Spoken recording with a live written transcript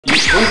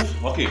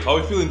Oof. Okay, how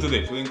are we feeling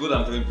today? Feeling good?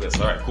 I'm feeling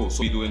blessed. Alright, cool.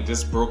 So we're doing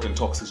this broken,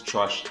 toxic,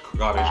 trash,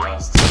 garbage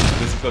ass.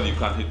 Basically, you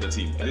can't hit the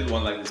team. I did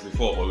one like this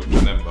before, but we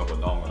remember. But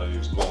now I'm gonna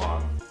use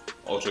Gohan,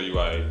 Ultra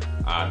UI,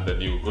 and the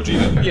new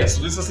Gogeta. Yeah,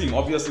 so this is the team.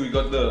 Obviously, we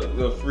got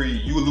the free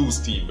you lose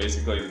team.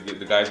 Basically,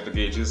 the guys with the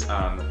gauges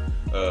and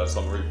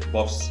some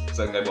buffs.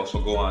 Zenkai buffs for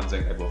Gohan,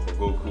 Zenkai buff for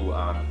Goku,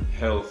 and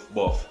health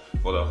buff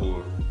for the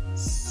whole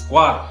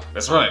squad.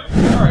 That's right.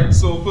 Alright,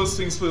 so first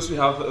things first, we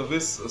have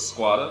this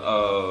squad.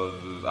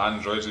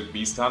 Androids with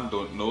B stand.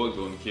 Don't know,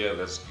 don't care.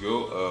 Let's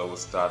go. We'll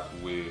start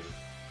with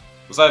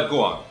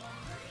Gohan.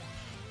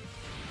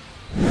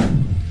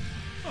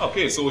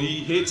 Okay, so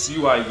he hates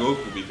UI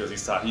Goku because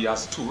he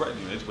has 2 red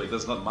units, but it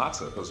does not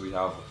matter because we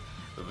have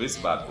this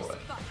bad boy.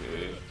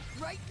 Okay.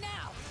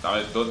 Damn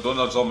it! Don't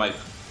absorb my.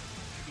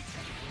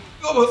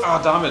 Oh,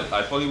 ah, damn it!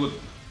 I thought he would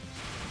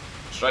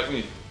strike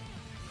me.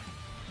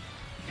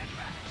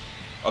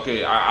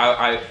 Okay,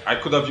 I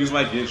could have used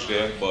my gauge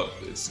there, but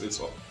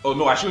it's. Oh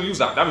no, I shouldn't use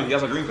that. Damn it! He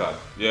has a green card.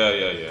 Yeah.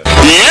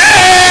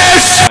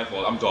 Yes! My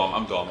fault. I'm dumb.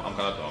 I'm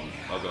kind of dumb.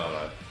 Not gonna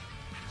lie.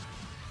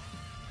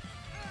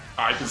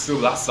 I can still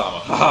blast Sama.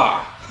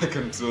 Haha! I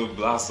can still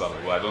blast Sama,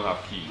 but I don't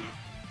have key.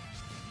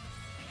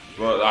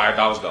 But alright,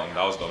 that was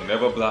dumb.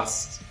 Never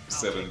blast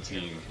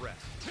 17.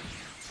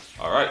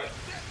 Alright.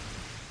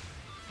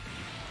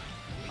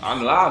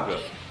 And lag.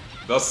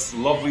 That's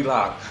lovely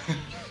lag.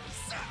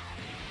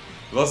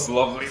 That's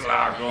lovely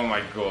lag. Oh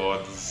my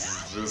god.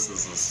 This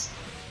is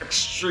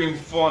extreme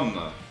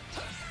fun.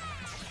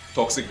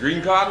 Toxic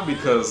green card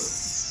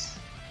because.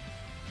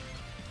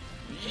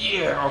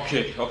 Yeah,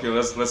 okay,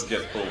 let's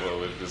get over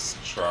with this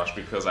trash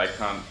because I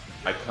can't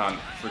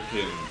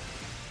freaking.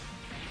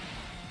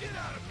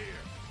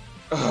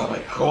 Oh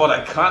my god,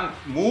 I can't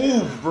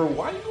move, bro.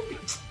 Why you?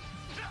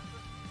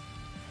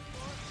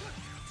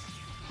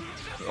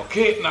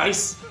 Okay,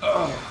 nice.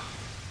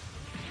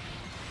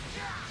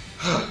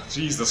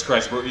 Jesus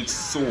Christ, bro, it's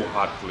so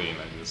hard playing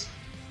like this.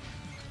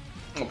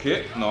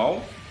 Okay,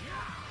 now.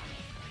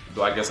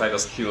 Do I guess I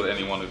just kill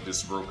anyone with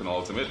this broken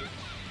ultimate?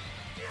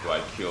 Do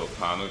I kill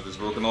Pan with this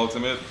broken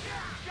ultimate?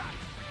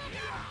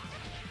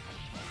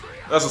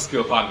 Let's just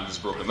kill Pan with this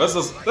broken. Let's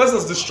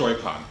just destroy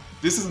Pan.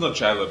 This is not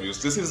child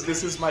abuse. This is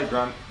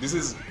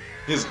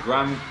her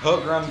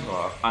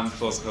grandpa and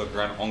plus her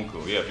grand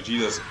uncle. Yeah,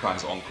 Vegeta's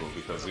Pan's uncle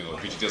because you know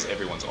Vegeta's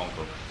everyone's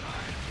uncle.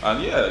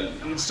 And yeah,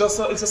 it's just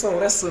a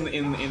lesson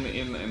in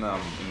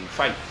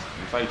fighting.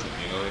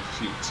 You know,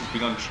 she's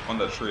been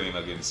under training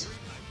against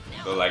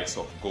the likes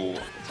of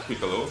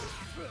Piccolo.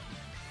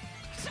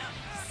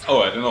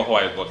 Oh, I don't know how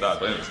I got that,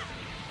 but anyways.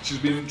 She's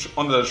been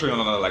under the training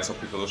under the likes of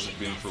Piccolo, she's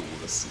been through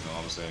this, you know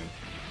what I'm saying?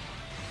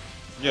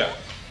 Yeah.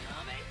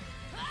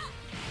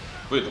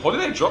 Wait, how did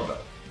I drop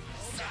that?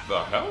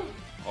 The hell?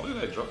 How did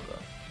I drop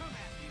that?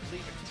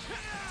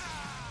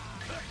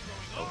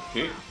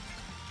 Okay.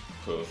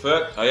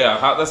 Perfect. Oh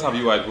yeah, let's have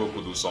UI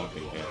Goku do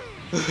something here.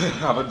 I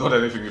haven't done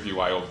anything with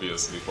UI,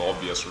 obviously, for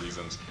obvious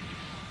reasons.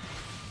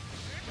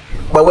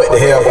 But what the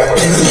hell?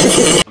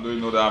 I'm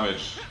doing no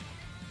damage.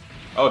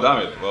 Oh, damn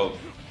it. Well,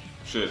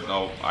 shit,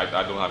 no, I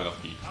don't have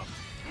enough key.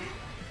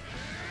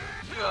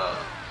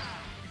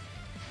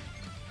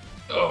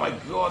 Oh my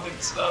god,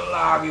 the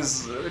lag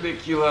is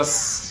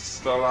ridiculous.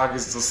 The lag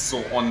is just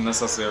so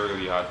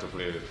unnecessarily hard to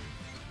play with.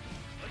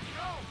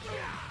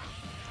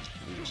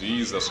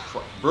 Jesus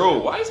Christ. Bro,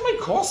 why is my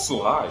cost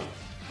so high?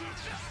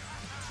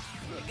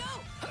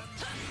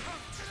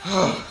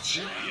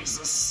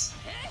 Jesus.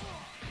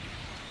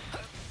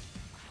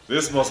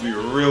 This must be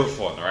real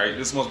fun, right?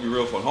 This must be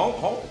real fun.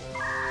 How?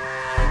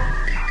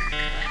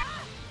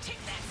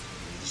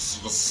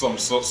 So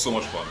much fun. So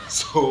much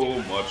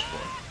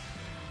fun.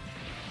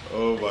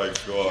 Oh my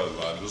god,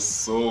 man. This is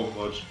so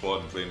much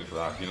fun playing with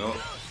that, you know?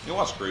 You know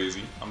what's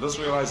crazy? I'm just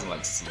realizing,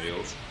 like,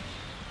 snails.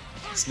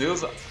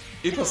 Snails,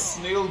 if a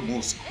snail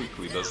moves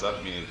quickly, does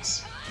that mean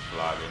it's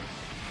lagging?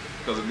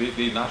 Because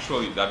they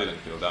naturally, that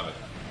didn't kill, damn it.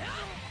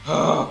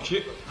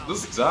 Okay,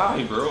 just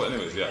die, bro.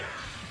 Anyways, yeah.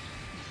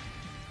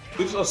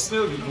 If a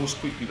snail moves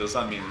quickly, does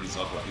that mean he's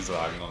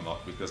lagging or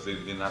not? Because they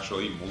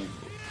naturally move.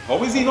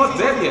 How is he not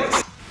dead yet?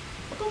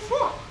 What the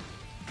fuck?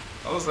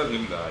 I'll just let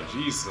him die.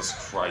 Jesus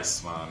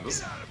Christ, man.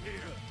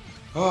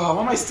 Why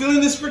am I still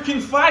in this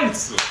freaking fight?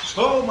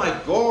 Oh my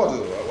god.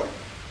 What?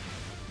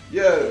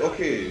 Yeah,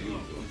 okay.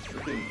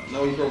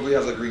 Now he probably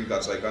has a green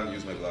card, so I can't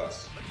use my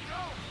blast.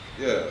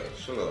 Yeah,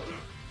 shut up.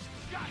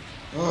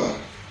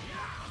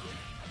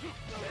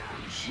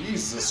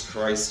 Jesus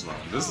Christ, man.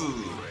 This is...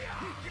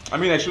 I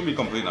mean, I shouldn't be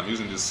complaining. I'm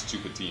using this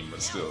stupid team,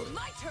 but still.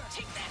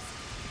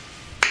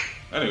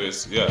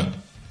 Anyways, yeah.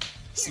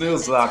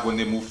 Snails lag when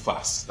they move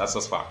fast. That's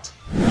just fact.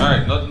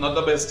 Alright, not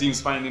the best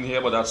teams finding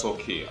here, but that's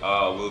okay.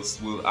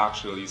 We'll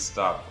actually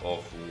start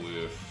off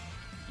with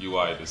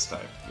UI this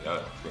time. Yeah,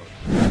 let's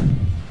go.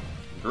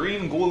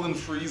 Green Golden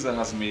Frieza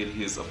has made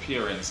his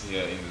appearance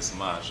here in this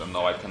match, and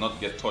now I cannot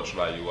get touched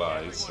by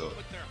UI, so...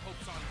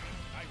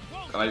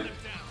 Can I...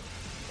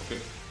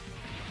 Okay.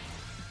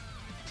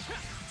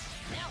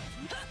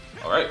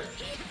 Alright.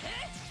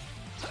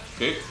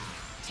 Okay.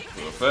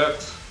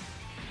 Perfect.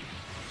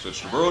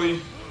 Switch to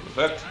Broly.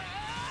 Perfect.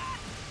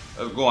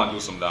 Let's go and do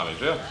some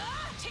damage, yeah?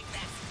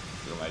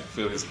 You might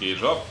fill his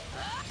gauge up.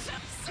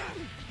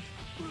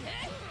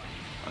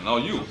 And now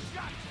you.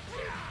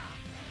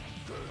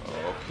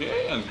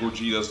 Okay, and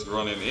Gogeta's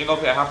running in.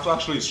 Okay, I have to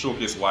actually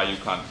showcase why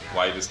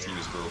this team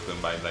is broken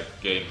by like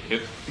getting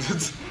hit.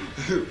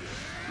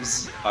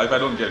 If I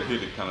don't get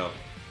hit, it kind of.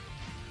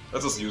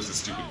 Let's just use this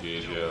stupid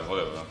gauge, yeah,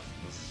 whatever.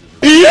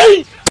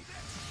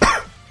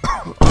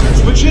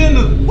 Switch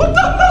in! What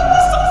the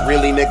hell?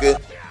 Really, nigga?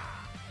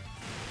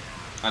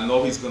 I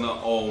know he's gonna.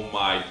 Oh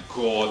my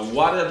god,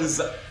 what a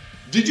disaster.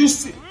 Did you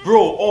see?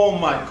 Bro, oh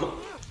my god.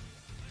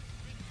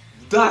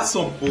 That's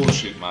some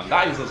bullshit, man.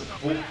 That is just.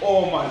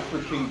 Oh my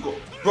freaking god.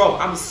 Bro,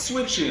 I'm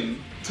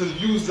switching to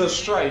use the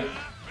strike,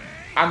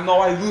 and now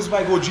I lose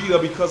my Gogeta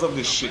because of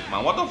this shit,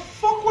 man. What the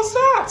fuck was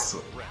that?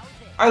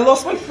 I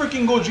lost my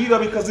freaking Gogeta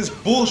because this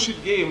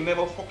bullshit game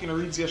never fucking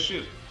reads your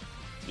shit.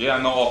 Yeah,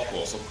 no, of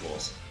course, of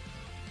course.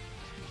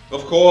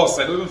 Of course,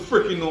 I don't even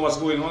freaking know what's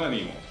going on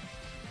anymore.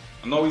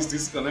 And now he's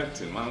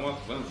disconnecting, man.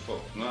 What the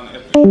fuck?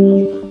 Man,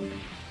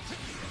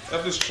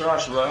 F this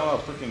trash, bro. I don't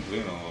have freaking play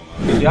no more,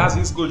 man. He has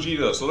his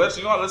Gogeta, so let's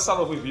start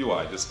off with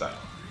UI this time.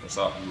 Let's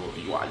start with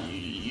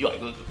UI.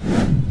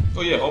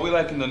 So yeah, how we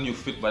liking the new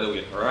fit, by the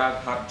way?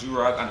 Rag, hat,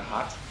 do-rag, and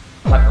hat.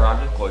 Hat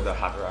rag, call it the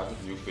hat rag,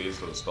 new phase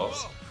for the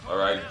stuffs.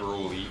 Alright,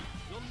 Broly.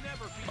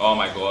 Oh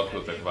my god,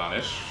 perfect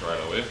vanish right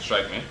away.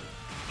 Strike me.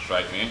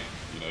 Strike me.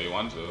 You know you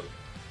want to.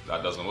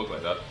 That doesn't look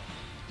like that.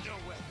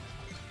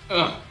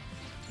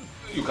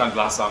 You can't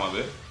blast some of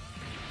it.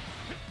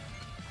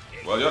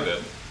 Well, you're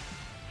dead.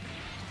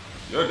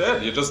 You're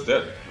dead. You're just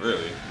dead.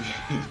 Really.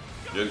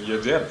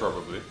 you're dead,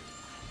 probably.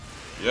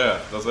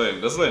 Yeah, let's let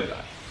him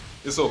die.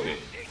 It's okay.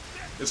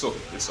 It's okay.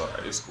 It's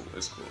alright. It's cool.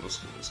 It's cool. It's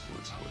cool. It's cool.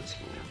 It's cool. It's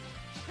cool.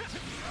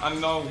 And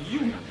now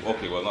you.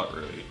 Okay, well, not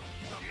really.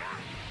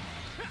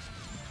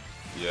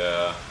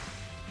 Yeah.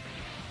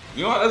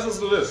 You know what? Let's just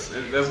do this.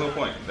 There's no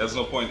point. There's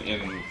no point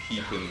in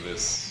keeping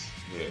this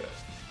here.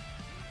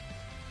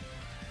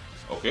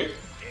 Okay.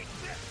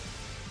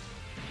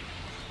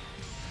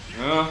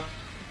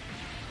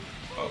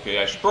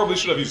 Okay, I probably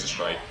should have used the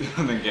strike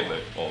and then get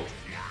the ult.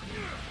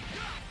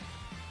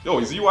 Yo,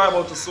 is UI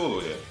about to solo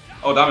here?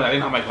 Oh, damn it, I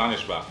didn't have my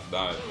vanish back.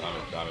 Damn it, damn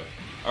it, damn it.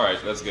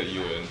 Alright, let's get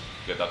you in.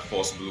 Get that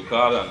forced blue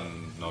card,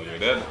 and now you're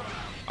dead. And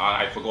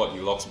I forgot he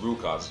locks blue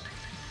cards.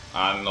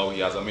 And now he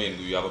has a main.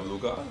 Do you have a blue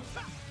card?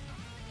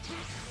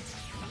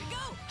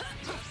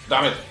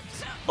 Damn it!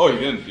 Oh, he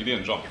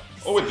didn't jump.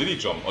 Oh wait, did he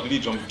jump? Or did he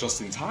jump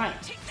just in time?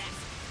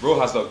 Bro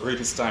has the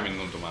greatest timing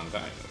known to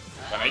mankind.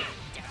 Right?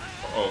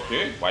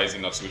 Okay, why is he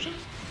not switching?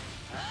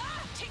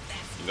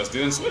 He just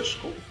didn't switch.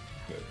 Cool.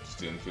 Okay, just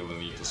didn't feel the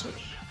need to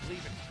switch.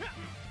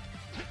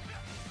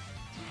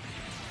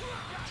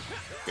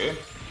 Okay.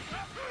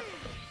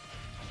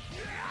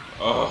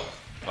 Oh,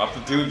 I have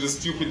to deal with this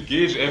stupid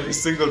gauge every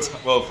single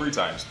time. Well, 3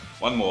 times.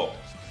 One more.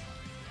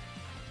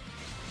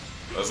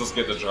 Let's just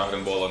get the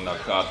Dragon Ball on that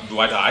card. Do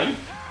I die?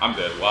 I'm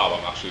dead. Wow,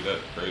 I'm actually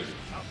dead. Crazy.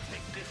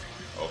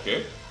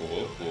 Okay,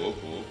 cool.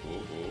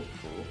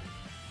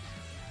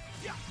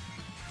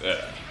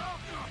 Yeah.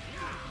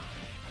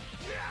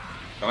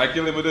 Can I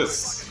kill him with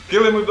this?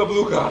 Kill him with the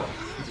blue card.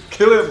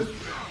 Kill him.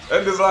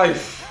 End his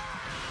life.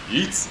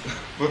 Eat.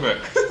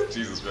 Perfect.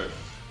 Jesus Christ.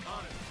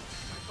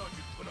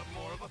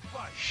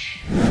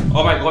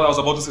 Oh my god, I was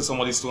about to say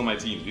somebody stole my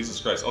team. Jesus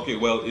Christ. Okay,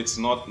 well, it's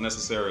not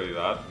necessarily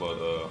that, but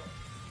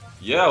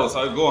yeah, let's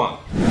have Gohan.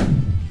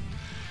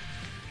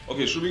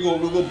 Okay, should we go?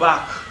 We'll go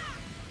back.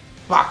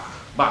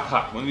 Back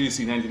hat. When did you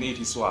see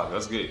 1980 swag?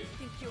 That's great.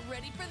 Think you're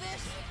ready for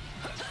this?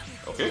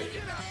 Okay.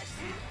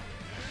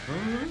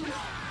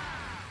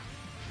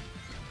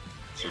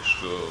 Switch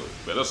to...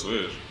 Better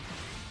switch.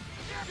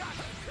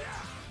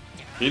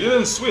 He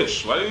didn't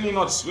switch. Why didn't he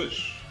not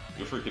switch?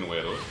 You freaking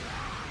weirdo.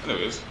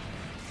 Anyways.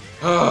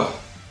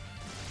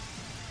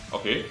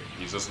 Okay,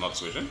 he's just not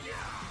switching.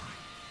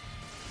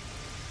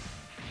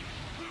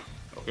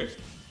 Okay.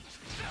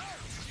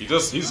 He's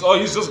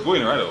just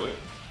going right away.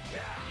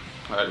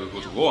 Alright, we'll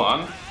go to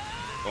Gohan.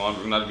 Come on,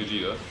 bring that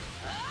Vegeta.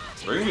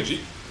 Bring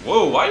Vegeta.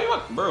 Whoa, why you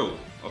not, bro?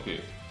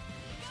 Okay.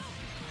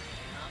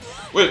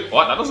 Wait,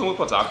 what? That doesn't work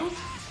for Taku?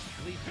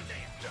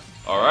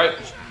 Alright.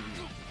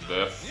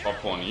 Death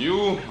upon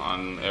you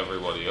and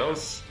everybody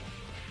else.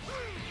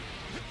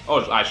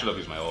 Oh, I should have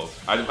used my ult.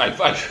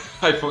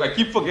 I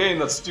keep forgetting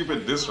that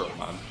stupid disrupt,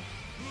 man.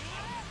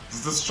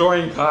 It's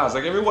destroying cars.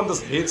 Like, everyone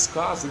just hates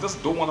cars. They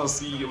just don't want to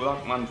see a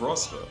black man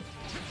prosper.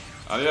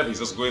 And yeah, he's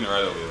just going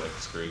right away. Like,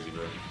 it's crazy,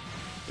 bro.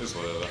 It's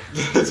whatever.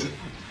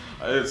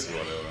 It's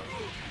whatever.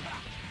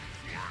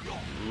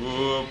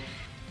 Whoop.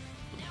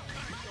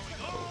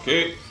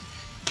 Okay.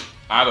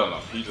 I don't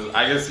know.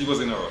 I guess he was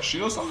in a rush.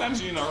 You know,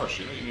 sometimes you're in a rush.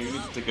 You know, you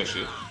need to take a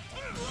shit.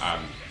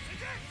 And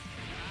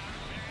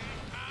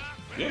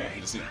yeah,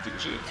 you just need to take a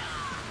shit.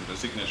 The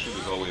taking a shit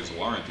is always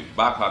warranted.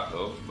 Back hat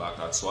though. Back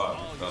hat swab.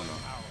 Don't know.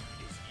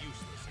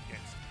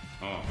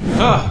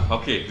 Oh.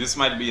 Okay, this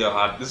might be a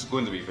hard. This is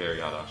going to be very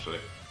hard actually.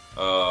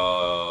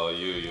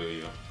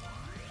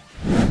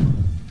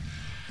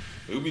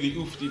 You. Oobity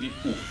oofty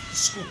oof.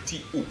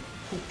 Scoopty oop.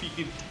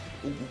 Poopy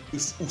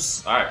is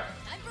oos. Alright.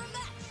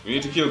 We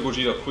need to kill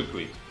Gogeta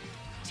quickly.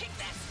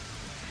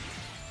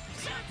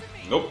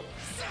 Nope.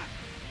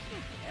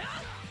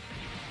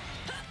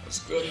 Let's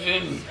get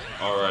in.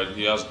 Alright,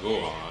 he has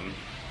Gohan.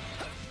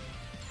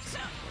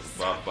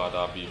 Bop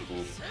bada beep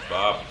boop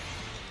bop.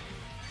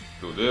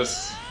 Do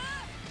this.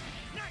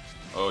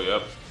 Oh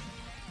yep.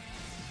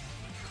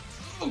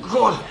 Oh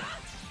god!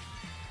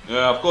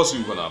 Yeah, of course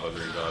you're gonna have a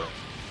green card.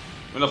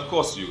 I mean, of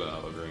course you're gonna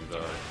have a green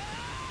card.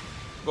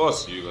 Of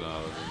course you're gonna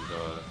have a green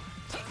card.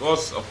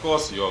 Of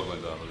course you're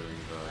going to have a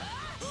green card.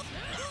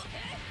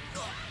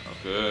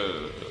 Okay.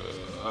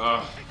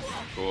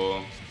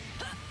 Cool.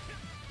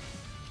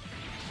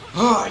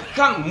 I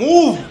can't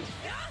move!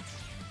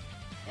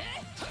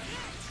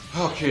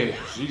 Okay,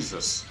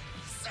 Jesus.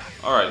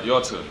 Alright,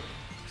 your turn.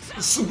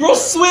 Bro,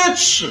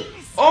 switch!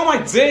 Oh my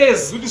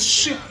days! With this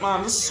shit,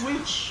 man, this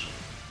switch.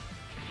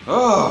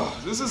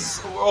 This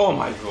is. Oh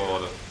my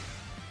god.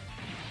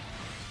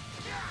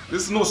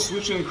 This no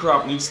switching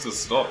crap needs to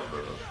stop, bro.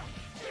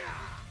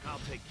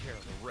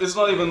 It's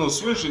not even no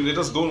switching, they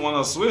just don't want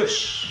to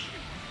switch.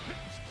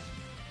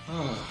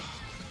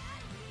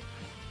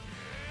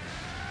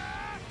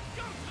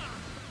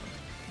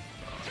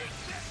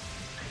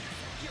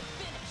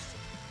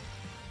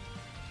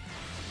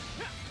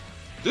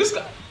 This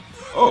guy.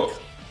 Oh.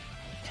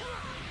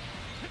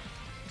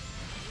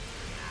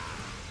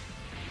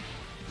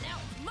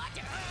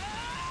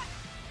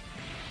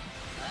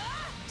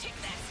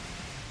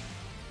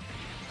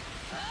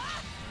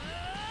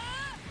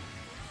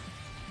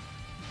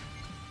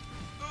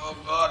 Oh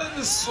god, it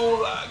is so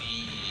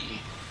laggy.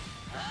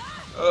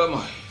 Oh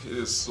my, it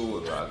is so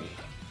laggy.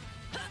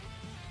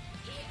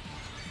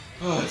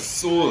 Oh, it's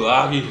so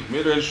laggy.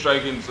 Mid-range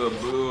strike into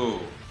blue.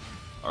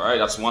 Alright,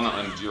 that's one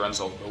endurance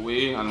out the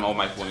way, and now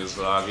my phone is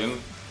lagging.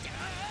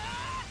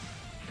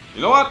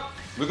 You know what?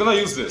 We're gonna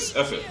use this.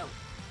 F it.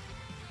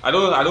 I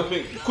don't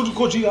think. Could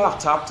Gogeta have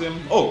tapped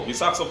him? Oh, he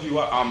stacks up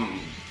UI.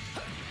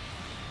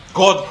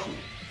 Goku.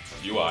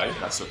 UI.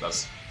 That's.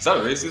 Is that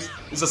racist?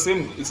 It's the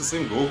same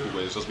Goku,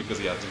 but it's just because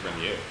he has different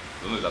hair.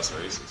 I don't know if that's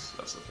racist.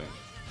 That's the thing.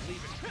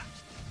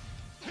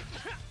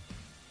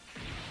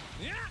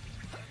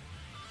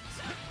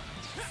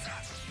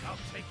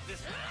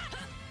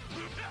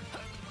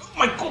 Oh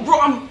my god,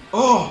 bro!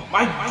 Oh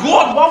my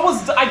god! What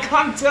was that? I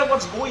can't tell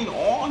what's going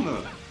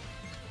on.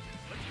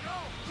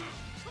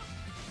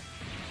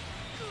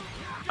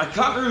 I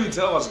can't really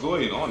tell what's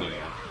going on, you know.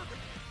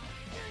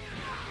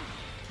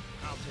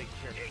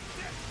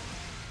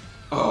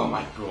 Oh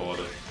my god.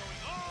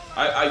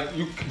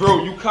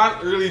 Bro, you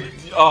can't really.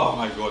 Oh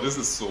my god, this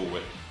is so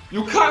wet.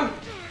 You can't.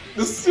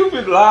 The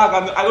stupid lag,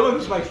 and I don't know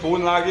if it's my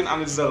phone lagging,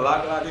 and it's a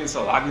lag lagging, it's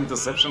a lag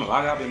interception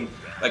lag having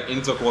like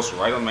intercourse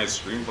right on my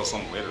screen for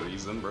some weird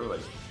reason, bro. Like,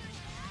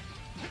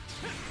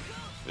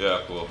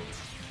 yeah, cool.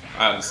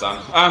 I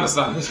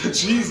understand.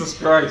 Jesus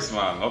Christ,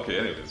 man. Okay,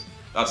 anyways,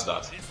 that's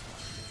that.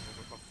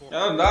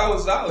 Yeah, that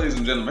was that, ladies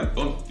and gentlemen.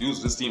 Don't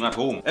use this team at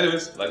home.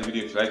 Anyways, like the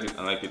video if you like it,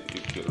 and like it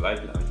if you like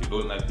it, and if you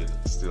don't like it,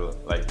 still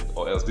like it.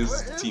 Or else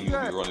this team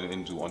you'll be running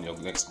into on your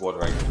next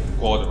quadrant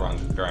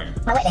grind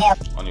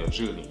on your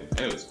journey.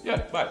 Anyways,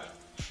 yeah, bye.